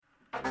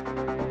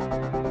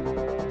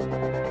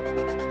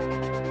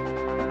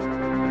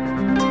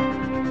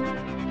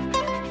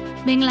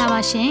မင်္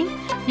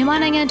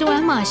ဂလာပါရှင်မြန်မာနိုင်ငံတဝ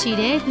မ်းမှာ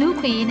ရှိတဲ့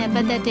လူ့ခွင့်ရေးနဲ့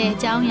ပတ်သက်တဲ့အ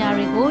ကြောင်းအရာ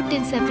တွေကို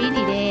တင်ဆက်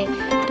ပေးနေတဲ့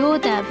ဒို့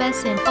အတန်အပတ်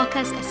စဉ်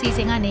podcast အစီအ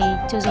စဉ်ကနေ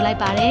ကြိုဆိုလိုက်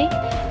ပါ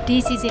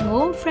တယ်ဒီအစီအစဉ်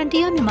ကို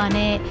Frontier မြန်မာ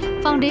နဲ့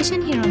Foundation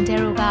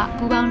Hirondero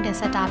ကပူးပေါင်း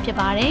တင်ဆက်တာဖြစ်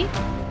ပါ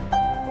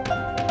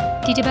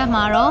တယ်ဒီတစ်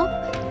ပတ်မှာတော့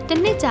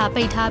တစ်နှစ်ကြာ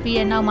ပိတ်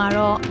ထားပြီးတဲ့နောက်မှာ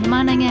တော့မြန်မာ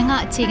နိုင်ငံက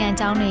အခြေခံ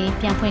ကျောင်းတွေ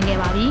ပြန်ဖွင့်ခဲ့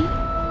ပါ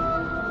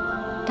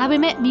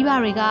ပြီဒါပေမဲ့မိ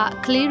ဘတွေ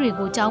ကကလေးတွေ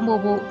ကိုကျောင်းပို့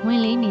ဖို့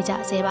ဝင်လေးနေကြ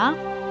ဆဲ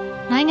ပါ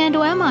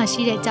နိုင်ငံတော်အ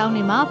မှာရှိတဲ့ကျောင်း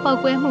တွေမှာ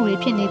ပောက်ကွဲမှုတွေ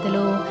ဖြစ်နေ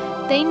သလို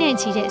တိမ့်နဲ့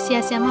ချီတဲ့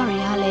ဆရာဆရာ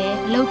မတွေကလ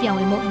ည်းအလုပ်ပြော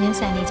င်းဝင်မှုင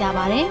င်းဆန်နေကြပါ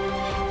တယ်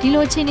။ဒီ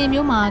လိုအခြေအနေ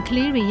မျိုးမှာ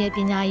ကလေးတွေရဲ့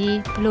ပညာရေး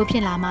ဘယ်လိုဖြ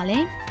စ်လာမှာလဲ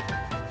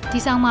။ဒီ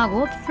ဆောင်မ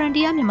ကို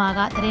Frontier မြန်မာ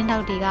ကသတင်း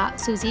တောက်တွေ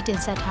ကစူးစီးတင်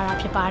ဆက်ထားတာ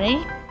ဖြစ်ပါတယ်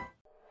။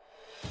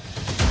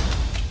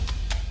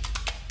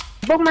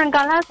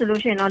ပုံမှန်ကာလ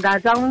ဆိုလို့ရှိ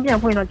ရင်တော့ဒါကျောင်းပြန်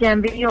ဖွ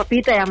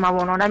င့်တော့ပြန်ပြီးတော့ပြီးတက်ရမှာ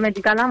ပေါ့နော်။ဒါပေ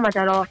မဲ့ဒီကာလ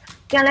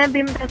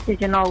မှာကျတော့ပြန်လဲပြီးမ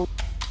တက်စီချင်တော့ဘူး။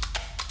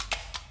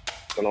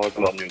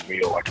ကျွန်တော်မျိုးပြီး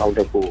တော့အထောက်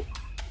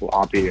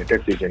တစ်ခုအားပေးတဲ့ tax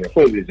season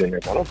နဲ့ဖွင့်စီစဉ်နဲ့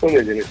ပေါ့နော်ဖွ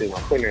င့်စီစဉ်နဲ့ချိန်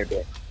မှာဖွင့်နေ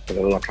တဲ့ကျွန်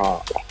တော်တို့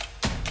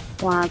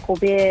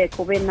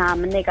ထားပါကို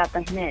ဗစ်နာမနစ်က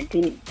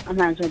တစ်နှစ်ဒီအ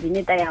မှန်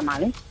ဆိုဒီနေ့တက်ရ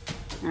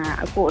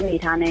မှာလေအခု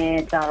အနေထား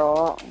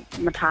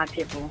နဲ့ကြတော့မ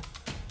ထားဖြစ်ဘူး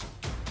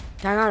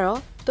ဒါ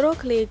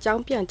ကတော့သူတို့က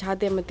လေးကျောင်းပြန်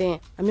ထားတဲ့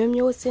မသိအ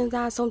မျိုးမျိုးစဉ်း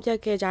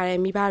စားဆုံးဖြတ်ခဲ့ကြ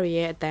တဲ့မိဘ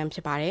တွေရဲ့အတန်ဖြ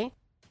စ်ပါ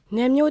တယ်န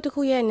ယ်မျိုးတစ်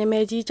ခုရဲ့နာမ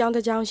ည်ကြီးကျောင်းတ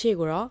စ်ကျောင်းရှိ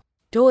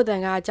ကိုတော့ဒို့အ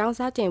တန်ကကျော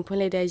င်းစားတင်ဖွင့်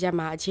လိုက်တဲ့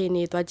ရက်မှာအခြေ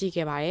အနေသွားကြည့်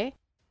ခဲ့ပါတယ်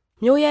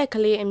မြို့ရဲ့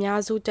ကလေး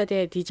အများစုတက်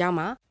တဲ့ဒီကျောင်း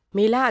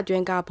မှာမေလ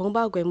အတွင်းကဘုံ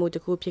ပေါက်ကွယ်မှု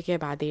တစ်ခုဖြစ်ခဲ့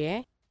ပါသေးတယ်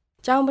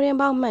။ကျောင်းပ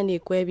ရင်ပေါက်မှန်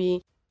တွေကွဲပြီး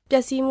ပျ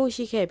က်စီးမှု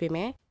ရှိခဲ့ပေ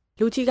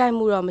မဲ့လူထိခိုက်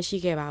မှုတော့မ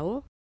ရှိခဲ့ပါ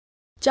ဘူး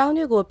။ကျော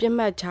င်းတွေ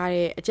ကိုပြစ်မှတ်ထား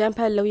တဲ့အကြမ်းဖ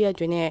က်လုပ်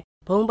ရက်တွေ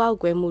နဲ့ဘုံ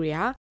ပေါက်ကွယ်မှု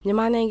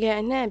တွေဟာမြန်မာနိုင်ငံ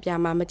အနှံ့အပြား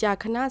မှာမ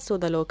ကြာခဏဆို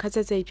သလိုခက်ဆ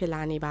စ်စိတ်ဖြစ်လာ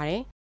နေပါတယ်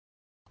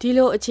။ဒီ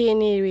လိုအခြေအ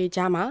နေ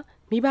တွေကြားမှာ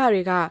မိ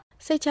ဘတွေ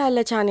ကစိတ်ချလ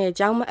က်ချ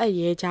နဲ့ကျောင်းမအပ်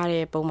ရဲကြ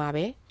တဲ့ပုံပါပဲ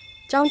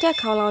။ကျောင်းတက်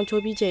ခေါင်း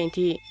လောင်ချိုးပြီးချိန်အ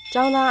ထိ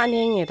ကျောင်းသားအန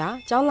ည်းငယ်သာ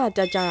ကျောင်းလာတ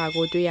က်ကြတာ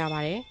ကိုတွေ့ရပါ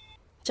တယ်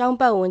။ကျော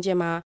င်းပတ်ဝန်းကျင်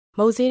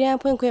မှာမုတ်စေးတန်း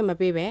ဖွင့်ခွင့်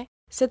မပေးပဲ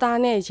စစ်သား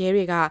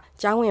နဲ့ရဲတွေ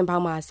ကကျောင်းဝင်ပေါ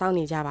က်မှာစော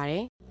င့်နေကြပါတယ်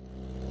။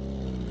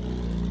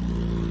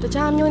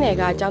တခြားမျိုး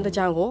နယ်ကကျောင်းတစ်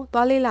ကျောင်းကို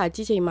သွား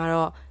လေးလာကြည့်ချိန်မှာ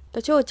တော့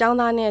တချို့ကျော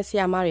င်းသားနဲ့ဆ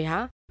ရာမတွေ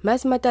ဟာ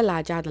မတ်မ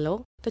တက်လာကြသ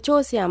လိုတ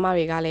ချို့ဆရာ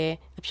မတွေကလ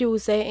ည်းအ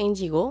ဖြူစဲအင်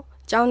ကြီး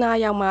ကိုကျောင်း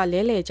သားရောက်မှလဲ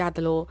လှယ်ကြ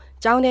သလို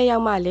ကျောင်းထဲရော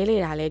က်မှလဲလှ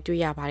ယ်တာလည်းတွေ့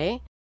ရပါတယ်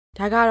။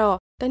ဒါ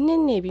ကတော့တ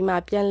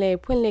နစ်နေပြီးမှပြန်လည်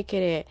ဖွ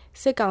င့်လှစ်ခဲ့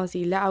တဲ့စစ်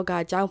ကောင်စီလက်အောက်က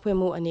ကျောင်းဖွင့်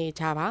မှုအနေ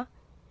အထားပါ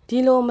။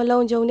ဒီလိုမ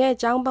လုံခြုံတဲ့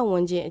ကျောင်းပတ်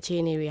ဝန်းကျင်အခြေ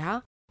အနေတွေ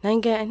ဟာ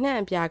နိုင်ငံအနှံ့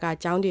အပြားက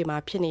ကျောင်းတွေ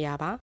မှာဖြစ်နေရ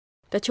ပါ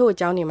တချို့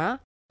ကျောင်းတွေ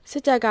မှာစ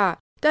စ်တပ်က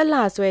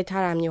တက်လာဆွဲ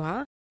ထားတာမျိုး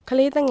ဟာ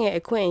ကလေး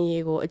ငယ်အခွင့်အ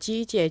ရေးကို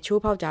အကြီးအကျယ်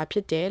ချိုးဖောက်တာဖြ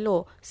စ်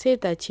တယ်လို့ Save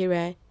the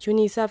Children,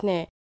 UNICEF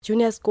နဲ့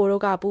UNESCO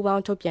တို့ကပူး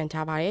ပေါင်းထုတ်ပြန်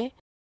ထားပါတယ်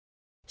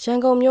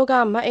ရန်ကုန်မြို့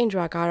ကမတ်အင်ဒ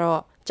ရာ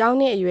ကတော့ကျောင်း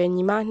နဲ့အရွယ်ညီ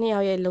မ2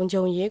ယောက်ရဲ့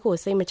လုံခြုံရေး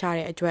ကိုစိတ်မချ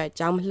တဲ့အတွက်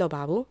ကျောင်းမ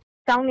လွှတ်ပါဘူး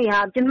ကျောင်းတွေ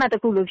ကပြစ်မှတ်တ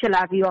စ်ခု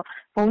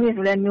လိုဖြစ်လာပြီးတော့ဘုံ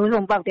တွေဆိုလည်း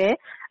မျိုးစုံပေါက်တယ်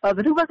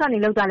ဘယ်သူဘက်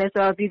ကနေလောက်တာလဲ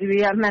ဆိုတော့ပြည်သူတွေ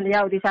ကအမှန်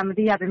တရားကိုသိချာ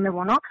မသိရပါ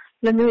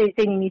မယ်ပေါ့နော်လူမျိုး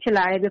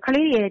တွေစိတ်နေဖြစ်လာတယ်ပြီး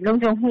ခလေးတွေလုံ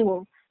ခြုံ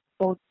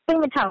မှုကိုစိတ်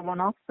မချဘူးပေါ့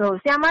နော်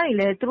ဆရာမ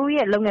တွေလ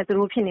ည်းသူတို့ရဲ့လုံနဲ့သူ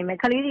တို့ဖြစ်နေ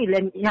မယ်ခလေးတွေ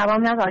လည်းညာ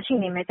ပေါင်းများစွာရှိ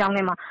နေမယ်ကျောင်း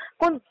ထဲ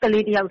မှာကိုယ်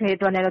ကလေးတယောက်တည်း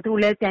အတွက်လ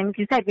ည်းသူတို့လ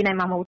ည်းပြန်ပြီးစိုက်ပေးနိုင်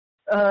မှာမဟုတ်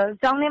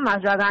ကျောင်းထဲမှာ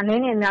ဆိုတာက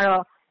အနေနဲ့များတော့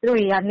သူတို့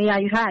တွေကနေရာ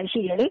ယူ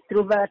ထားတာရှိ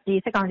တယ်လေသူတို့ဘက်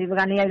ဒီစက်ကောင်စီ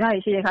ဘက်ကနေရာယူ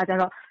ထားတာရှိ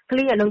တဲ့ခါကျတော့က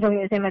လေးရဲ့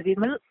လုံခြုံရေးအဆင်မပြေ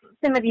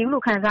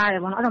ဘူးလို့ခံစားရတယ်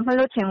ပေါ့နော်အဲ့တော့မ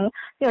လို့ချင်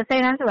ဘူးပြီးတော့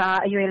10တန်း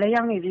ဆိုတာအရွယ်လည်း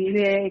ရောက်နေပြီ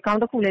အရွယ်ကော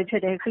င်းတစ်ခုလည်းဖြ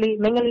စ်တယ်က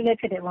လေးမိန်းကလေးလည်း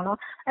ဖြစ်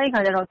တယ်ပေါ့နော်အဲ့ဒီခါ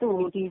ကျတော့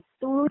သူ့ကို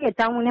သူ့ရဲ့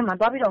ကျောင်းဝင်ထဲ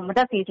မှာသွားပြီးတော့မ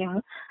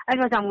တက်စေချင်ဘူး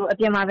အဲ့တော့ကြောင့်မလို့အ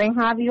ပြင်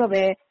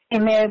မှာပဲငှားပြီးတော့ပဲအ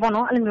င်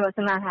မယ်ပေါ့နော်အဲ့လိုမျိုး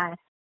စဉ်းစားထား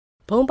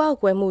တယ်ဘုံ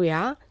ပေါက်ကွဲမှုတွေ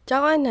ဟာကျော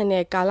င်းအ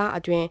နှံတဲ့ကာ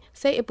လအတွ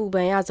င်းစိတ်အပူ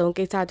ပန်ရဆုံး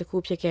ကိစ္စတစ်ခု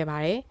ဖြစ်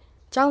ခဲ့ပါတယ်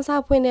ကျော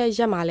င်းစားဖွင့်တဲ့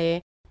ရက်မှာလည်း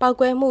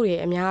ပေါက်ကွဲမှုတွေ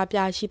အများအ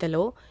ပြားရှိသ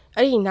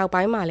လိုအဲ့ဒီ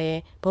နောက်ပိုင်းမှာလည်း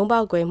ဘုံပေါ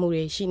က်ကွဲမှု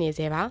တွေရှိနေ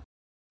သေးပါ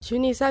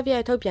UNICEF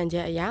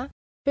ရဲ့ထုတ်ပြန်ချက်အ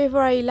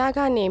ရဖေဖော်ဝါရီလ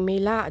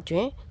ကနေမေလ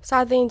အတွင်း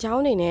စာ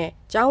သင်ကျောင်းတွေနဲ့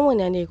ကျောင်းဝန်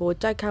ထမ်းတွေကို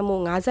တိုက်ခတ်မှု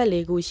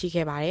54ခု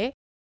ရှိခဲ့ပါတယ်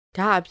။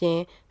ဒါ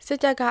အပြင်စစ်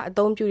တပ်က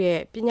အုံပြု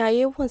တဲ့ပညာ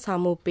ရေးဝန်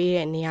ဆောင်မှု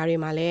ပေးတဲ့နေရာ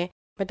တွေမှာလည်း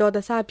မတော်တ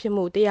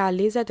ဆဖြစ်မှု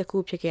140ခု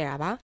ဖြစ်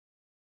ခဲ့တာပါ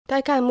။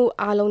တိုက်ခိုက်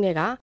မှုအားလုံး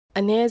တွေက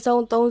အန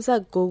ည်းဆုံး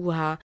39ခုဟာ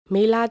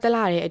မေလတ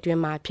လရဲ့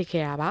အတွင်း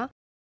မှာဖြစ်ခဲ့တာပါ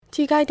။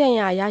ထိခိုက်ဒဏ်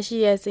ရာရရှိ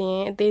တဲ့စာရ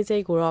င်းအ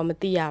သေးစိတ်ကိုတော့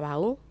မသိရပါ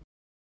ဘူး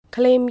။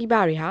ကလေးမိ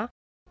ဘတွေဟာ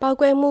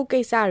ပောက်ကွဲ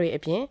မှုကိစ္စတွေအ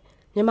ပြင်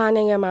မြန်မာ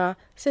နိုင်ငံမှာ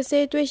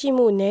စစ်ဆေးတွေ့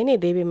ရှိမှုနည်းနေ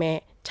သေးပေမဲ့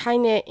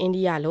ထိုင်း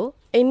နဲ့အိန္ဒိယ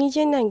လိုအိမ်နီးချ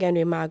င်းနိုင်ငံ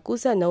တွေမှာ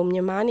ကူးစက်နှုန်းမြ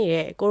င့်မားနေ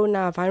တဲ့ကို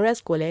ရိုနာဗိုင်းရပ်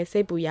စ်ကိုလ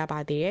ည်းစိတ်ပူရ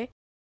ပါသေးတယ်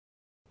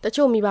။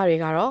တချို့မိဘတွေ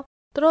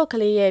ကတော့သူတို့က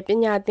လေးရဲ့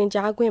ပညာသင်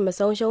ကြားခွင့်မ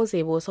ဆုံး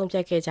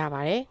ရှုံးစေဖို့ဆုံးဖြတ်ခဲ့ကြပါ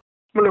တယ်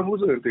။မလို့မှု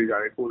ဆိုရင်သိကြ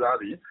တယ်ကို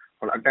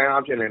သားစီအတန်း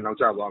အဖြစ်လည်းနောက်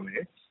ကျသွား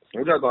မယ်။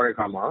နောက်ကျသွားတဲ့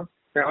အခါမှာ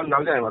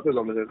နောက်ကျရင်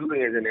မှာဖြစ်သွားမယ်ဆိုသူင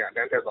ယ်ချင်းတွေအတ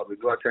န်းတက်သွားပြီး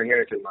သူကခြံ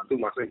ခဲ့တဲ့အချိန်မှာသူ့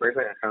မှာစိတ်ပို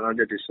င်းဆိုင်ရာခံ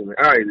စားချက်တွေရှိမယ်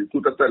။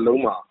အဲ့ဒါကြီးသူတစ်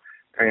သက်လုံးမှာ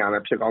ခံရလ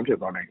ည်းဖြစ်ကော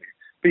င်းဖြစ်သွားနိုင်တယ်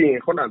။ပြီး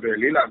ရင်ခုန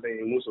ကပြောလေးလာသိ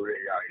ရင်မှုဆိုတဲ့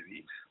အရာတွေဒီ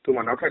သူမှ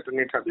နောက်ထပ်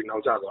တစ်နှစ်ထပ်ပြီး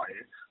နောက်ကျသွားရ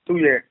င်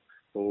သူ့ရဲ့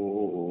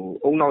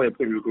အုံနောက်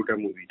ရဲ့ဖွံ့ဖြိုးတိုး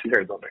တက်မှုတွေထိခို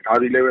က်သွား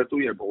မယ်ဒါဒီလ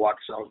ည်းပဲသူ့ရဲ့ဘဝတ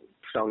စ်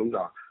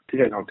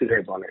လျှောက်လုံးသာထိခိုက်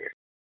သွားနိုင်တယ်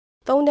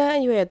 3 တန်း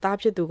အရွယ်သား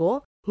ဖြစ်သူကို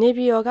နေ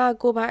ပြည်တော်က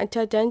ကိုပိုင်အထ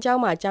က်တန်းကျော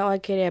င်းမှာကျောင်းအ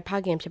ပ်ခဲ့တဲ့ဖ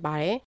ခင်ဖြစ်ပါ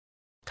တယ်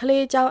။က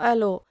လေးကျောင်းအပ်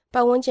လို့ပ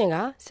တ်ဝန်းကျင်က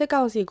စစ်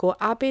ကောင်စီကို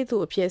အားပေးသူ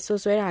အဖြစ်ဆွ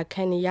ဆွဲတာ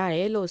ခံနေရတ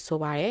ယ်လို့ဆို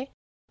ပါတယ်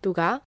။သူ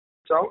က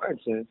ကျောင်းအပ်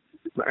ခြင်း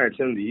မအပ်ခြ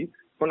င်းဒီ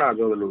ခုန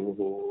ပြောသလိုမိ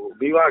ဘ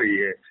တွေ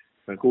ရဲ့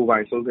ကိုယ်ပို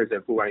င်ဆုံးဖြတ်ချ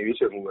က်ကိုယ်ပိုင်ရွေး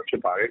ချယ်မှုပဲဖြ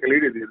စ်ပါတယ်။က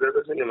လေးတွေဒီသက်သ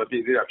က်နဲ့မပြ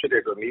ည့်သေးတာဖြစ်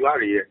တဲ့အတွက်မိဘ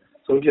တွေရဲ့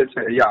ဆုံးဖြတ်ချ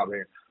က်အရပဲ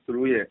သူ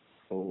တို့ရဲ့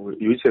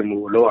ရွေးချယ်မှု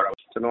ကိုလုပ်ရတာ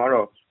ကျွန်တော်က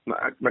တော့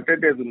မတက်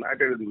တဲ့သူမအပ်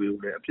တဲ့သူတွေကို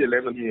လည်းအဖြစ်လ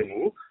ည်းမမြင်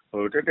ဘူး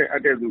တက်တဲ့အ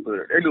ပ်တဲ့သူဆို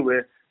အဲ့လိုပဲ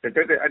တ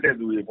က်တဲ့အပ်တဲ့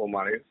သူတွေပေါ်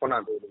မှာလည်းခုန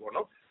ပြောလို့ပေါ့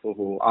နော်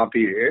အား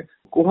ပေးတယ်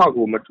ကိုဟာ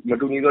ကိုမ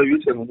တူညီသော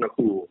ရွေးချယ်မှုနှစ်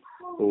ခု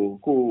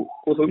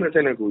ကိုဆုံးဖြတ်ချ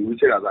က်နဲ့ကိုရွေး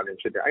ချယ်တာသာလည်း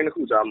ဖြစ်တယ်အဲ့နှစ်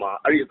ခုကြားမှာ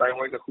အဲ့ဒီအတိုင်း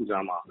ဝိုင်းနှစ်ခု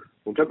ကြားမှာ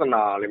ပြဿ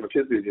နာလည်းမဖြ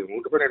စ်စေချင်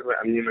ဘူးတစ်ဖက်နဲ့တစ်ဖက်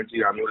အမြင်မကြ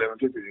ည်တာမျိုးလည်းမ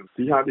ဖြစ်စေချင်ဘူး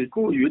ဒီဟာဒီ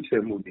ကိုရွေးချ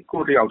ယ်မှုဒီ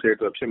ကိုတယောက်တည်းအ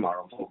တွက်ဖြစ်မှာ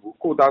တော့မဟုတ်ဘူး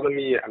ကိုသားသ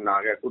မီးရဲ့အနာ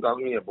ဂတ်ကိုသားသ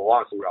မီးရဲ့ဘဝ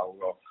ဆိုတာကို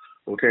တော့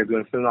ထည့်သွ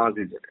င်းစဉ်းစား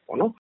စေချင်တယ်ပေါ့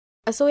နော်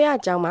အစိုးရ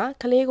ကျောင်းမှာ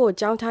ကလေးကို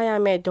ကျောင်းထားရ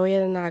မယ့်ဒေါ်ရ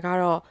တနာက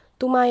တော့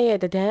သူမရဲ့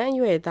တဒန်းအ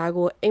ရွယ်သား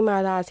ကိုအိမ်မာ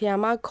သာဆရာ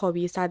မခေါ်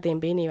ပြီးစတင်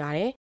ပေးနေပါတ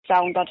ယ်။ကျော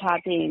င်းတက်ထား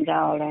ပြင်ကြ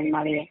တော့လည်းမ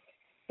လေး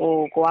ကို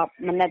က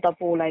မနဲ့တော့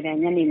ပို့လိုက်တယ်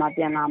ညနေမှ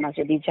ပြန်လာမှ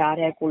ဆိုဒီကြား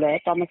တဲ့ကိုလည်း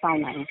တော့မဆောင်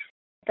နိုင်ဘူး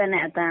။တက်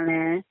နဲ့အတန်းလဲ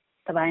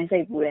တပိုင်းစိ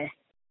တ်ပူတယ်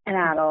။အဲ့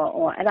ဒါတော့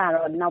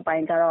နောက်ပို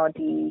င်းကျတော့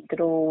ဒီသူ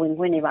တို့ဝင်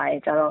ခွင့်နေပါ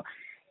ရဲ့ကျတော့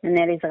နည်းန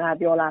ည်းလေးစကား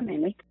ပြောလာမယ်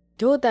လေ။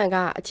ဒို့အတန်က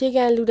အခြေ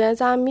ခံလူတန်း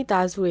စားမိ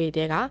သားစုတွေ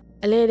တဲက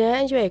အလဲတန်း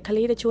အရွယ်က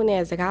လေးတချို့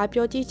နဲ့စကား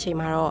ပြောကြည့်ချိန်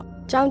မှာတော့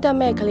ကျောင်းတက်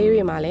မဲ့ကလေး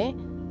တွေမှာလည်း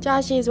ကြာ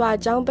ရှည်စွာ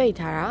ကျောင်းပိတ်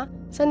ထားတာ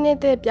စနစ်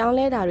သစ်ပြောင်း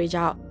လဲတာတွေ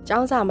ကြောင့်ကျော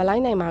င်းစာမလို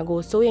က်နိုင်မှာ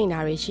ကိုစိုးရိမ်တာ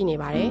တွေရှိနေ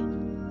ပါတယ်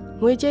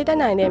။ငွေကြေးတက်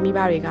နိုင်တဲ့မိဘ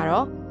တွေက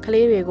တော့က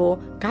လေးတွေကို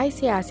ဂိုက်ဆ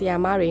ရာ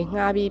မတွေ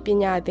ငှားပြီးပ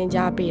ညာသင်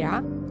ကြားပေးတာ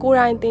ကိုယ်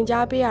တိုင်သင်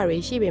ကြားပေးတာတွေ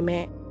ရှိပေ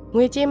မဲ့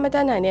ငွေကြေးမတ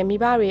က်နိုင်တဲ့မိ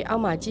ဘတွေအော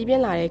က်မှာကြီးပြ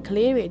င်းလာတဲ့က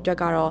လေးတွေအတွက်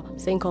ကတော့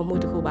စိန်ခေါ်မှု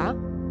တစ်ခုပါ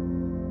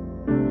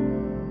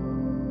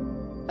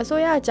အ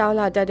စိုးရကျောင်း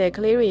လာတက်တဲ့က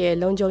လေးတွေရဲ့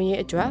လုံခြုံရေး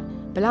အတွက်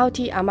ဘယ်လောက်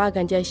ထိအာမ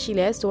ခံချက်ရှိ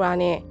လဲဆိုတာ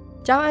နဲ့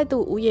ကျောင်းအပ်သူ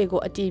ဦးရေ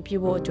ကိုအတည်ပြု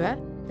ဖို့အတွက်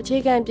အခြေ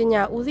ခံပ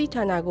ညာဦးစီး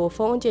ဌာနကို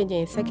ဖုန်းအကြိမ်ကြိ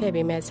မ်ဆက်ခဲ့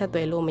ပေမဲ့ဆက်သွ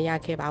ယ်လို့မရ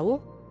ခဲ့ပါဘူး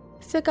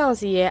စစ်ကောင်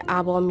စီရဲ့အာ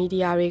ဘော်မီဒီ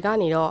ယာတွေက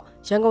နေတော့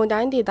ရန်ကုန်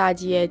တိုင်းဒေသ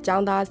ကြီးရဲ့ကျော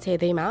င်းသား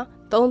10သိန်းမှာ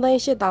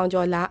3,800,000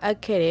ကျော်လာအပ်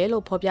ခဲ့တယ်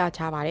လို့ဖော်ပြ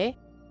ထားပါတယ်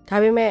ဒါ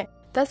ပေမဲ့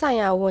သက်ဆိုင်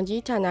ရာဝန်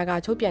ကြီးဌာနက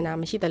ထုတ်ပြန်တာ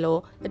မရှိသလို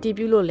အတည်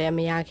ပြုလို့လည်းမ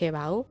ရခဲ့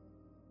ပါဘူး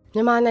မြ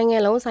န်မာနိုင်ငံ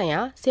လုံးဆိုင်ရာ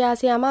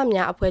ဆရာမ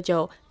များအဖွဲ့ချု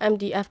ပ်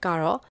MDF က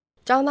တော့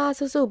ကျောင်းသား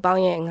စုစုပေါ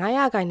င်းရဲ့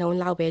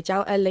900%လောက်ပဲကျော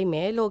င်းအပ်လိမ့်မ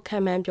ယ်လို့ခ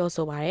န့်မှန်းပြော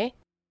ဆိုပါတယ်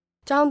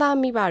ကျောင်းသား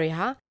မိဘတွေ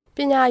ဟာပ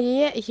ညာရေး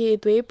ရဲ့အရေး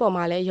အသွေးပေါ်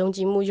မှာလည်းယုံကြ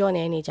ည်မှုလျော့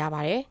နေကြ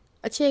ပါတယ်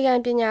အခြေခံ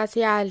ပညာဆ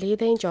ရာ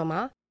4သိန်းကျော်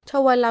မှာ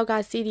6ဝက်လောက်က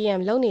CDM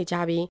လုပ်နေကြ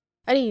ပြီး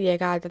အဲ့ဒီတွေ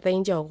က3သိ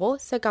န်းကျော်ကို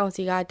စစ်ကောင်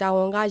စီကတာဝ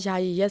န်ကယာ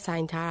ယီရက်ဆို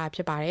င်ထားတာဖြ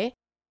စ်ပါတယ်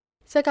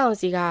စစ်ကောင်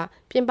စီက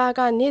ပြင်ပက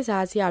နေ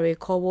စားဆရာတွေ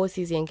ခေါ်ဖို့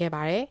စီစဉ်ခဲ့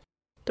ပါတယ်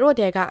သူတို့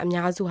တဲကအ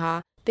များစုဟာ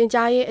တင်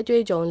ကြားရေးအ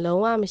တွေ့အကြုံ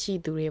လုံးဝမရှိ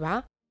သူတွေပါ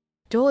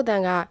ဒို့အတ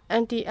န်က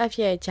MTF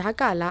ရဲ့ဂျာ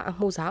ကာလာအ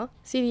မှုဆောင်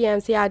CDM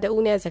ဆရာတ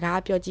ဦးနဲ့စ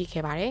ကားပြောကြည့်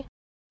ခဲ့ပါတယ်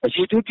အ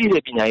ရှိတူးပြည့်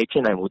တဲ့ပညာရေးဖြ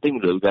စ်နိုင်မှုသိမ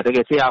လို့ဗျာတက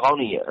ယ်ဆရာကောင်း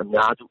တွေအ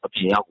များစုအပြ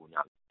င်ရောက်ကုန်ကြတ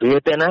ယ်ဒီ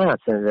တင်တန်းက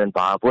စင်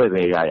ဘာဘွဲ့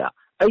ပဲရ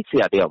အဲ့ဆ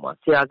ရာတယောက်မှာ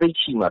ဆရာသိ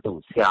ရှိမှတော့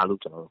ဆရာလို့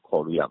ကျွန်တော်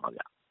ခေါ်လို့ရမှာ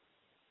ဗျာ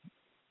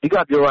အဓိက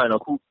ပြောရရင်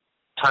တော့ခု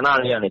ဌာန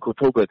လေးကနေခု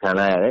ထုတ်ွယ်ခံ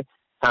လိုက်ရတယ်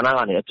ဌာနက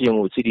နေအပြင်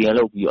ကို CDN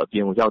လုပ်ပြီးတော့အပြ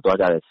င်ကိုရောက်သွား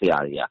ကြတဲ့ဆရာ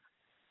တွေက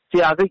ဆ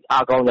ရာသိ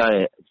အားကောင်းကြ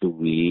တဲ့လူ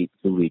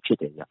တွေဖြစ်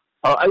တယ်ဗျ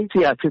အဲ့ဆ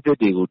ရာဖြစ်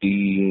တွေကိုဒီ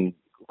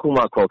ခု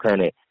မှခေါ်ခန့်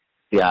တဲ့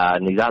ဆရာ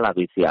နေလာ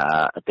ပြီးဆရာ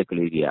အတက်က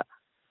လေးတွေက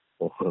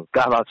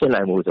ကာဘာဖြစ်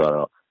နိုင်မှုဆို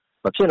တော့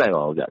မဖြစ်နိုင်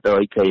ပါဘူးဗျတော်တော်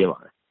ကြီးခဲရပါ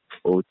တယ်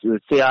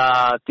ဆရာ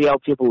တယောက်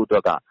ဖြစ်ဖို့အတွ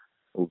က်က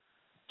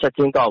ချက်ချ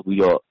င်းကောက်ပြီး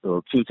တော့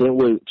ဖြူစင်းဝ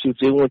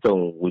တ်စုံ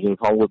ဝင်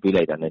ဖောင်းဝတ်ပေး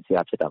လိုက်တာနဲ့ဆ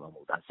ရာဖြစ်တာမှမ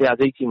ဟုတ်တာဆရာ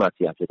စိတ်ကြီးမှဆ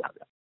ရာဖြစ်တာ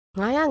ဗျ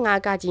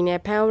905ကကြီးနဲ့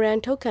ဖန်ရန်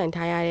ထုတ်ခံ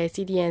ထားရတဲ့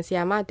CDN ဆ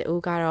ရာမတ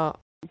ဦးကတော့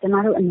ကျမ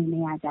တို့အနေ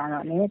နဲ့ကြ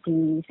တော့လေဒီ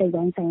စိတ်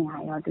တိုင်းဆိုင်ရာ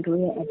ရောသူတို့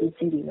ရဲ့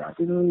attitude တွေရော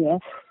သူတို့ရဲ့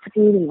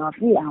skill တွေရော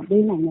ပြည့်အောင်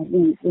ပေးနိုင်တဲ့သ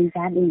င်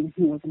ကြားပေးမှု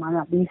ကိုကျမ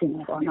တို့ကပြီးစင်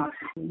နေပေါ့နော်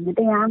မတ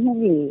ရားမှု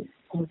တွေ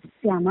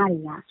ဆရာမတွေ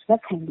ကရ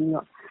က်ခံပြီး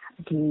တော့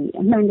ဒီ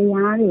အမှန်တ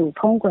ရားတွေကို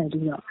ဖုံးကွယ်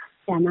ပြီးတော့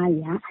ဆရာမ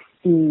တွေက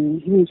ဒီ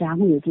ညွှန်ကြား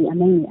မှုတွေဒီအ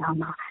မိန့်တွေအောက်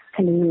မှာက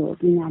လေးကို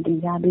ပညာသင်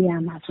ကြားပေးရ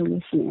မှာဆို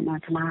လို့ရှိရင်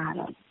တော့ကျမက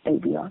တော့တိတ်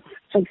ပြီးတော့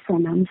စိတ်ဆ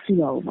န္ဒမရှိ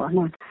တော့ဘူးပေါ့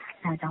နော်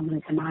အဲကြောင့်မ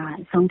လို့ကျမ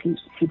ဆုံးဖြတ်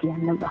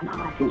CDM လုပ်တော့မှာ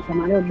ပါကျ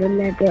မတို့လွတ်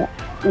လပ်တဲ့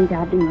သင်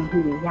ကြားပေးမှု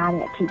တွေရ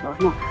တဲ့အထိပေါ့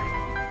နော်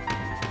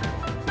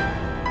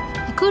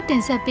အခုတ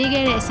င်ဆက်ပေး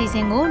ခဲ့တဲ့အစီအစ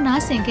ဉ်ကို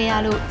နားဆင်ကြရ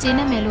လို့ကျေန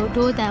ပ်မယ်လို့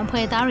ဒို့အတန်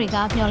ဖွဲ့သားတွေက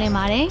မျှော်လင့်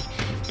ပါတယ်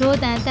ဒို့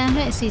အတန်တန်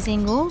လွှင့်အစီအစဉ်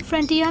ကို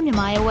Frontier မြန်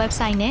မာရဲ့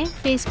website နဲ့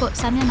Facebook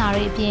စာမျက်နှာ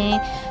တွေအပြင်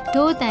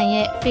ဒို့အတန်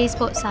ရဲ့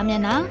Facebook စာမျ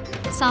က်နှာ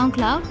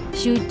SoundCloud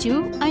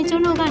YouTube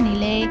iTunes တို့ကနေ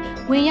လည်း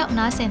ဝင်ရောက်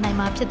နားဆင်နိုင်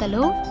မှာဖြစ်တယ်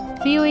လို့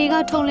VOA က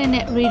ထုတ်လွှင့်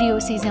တဲ့ရေဒီယို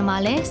အစီအစဉ်မှာ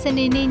လည်းစ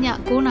နေနေ့ည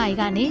9:00နာရီ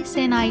ကနေ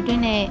10:00နာရီတွ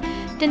င်းနဲ့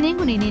တနင်္ဂ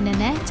နွေနေ့န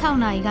နက်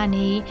6:00နာရီက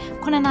နေ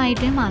9:00နာရီ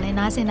တွင်းမှာလည်း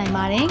နားဆင်နိုင်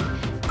ပါတယ်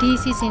ဒီ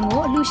အစီအစဉ်ကို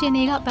အလှူရှင်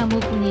တွေကပံ့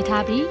ပိုးကူညီ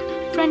ထားပြီး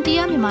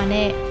Frontier မြန်မာ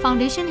နဲ့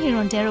Foundation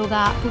Hirondelle က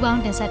ပူးပေါ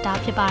င်းတင်ဆက်တာ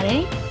ဖြစ်ပါတ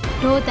ယ်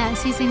ဒို့အတန်အ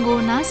စီအစဉ်ကို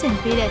နားဆင်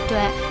ပေးတဲ့အတွ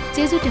က်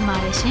ကျေးဇူးတင်ပါ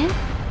တယ်ရှင်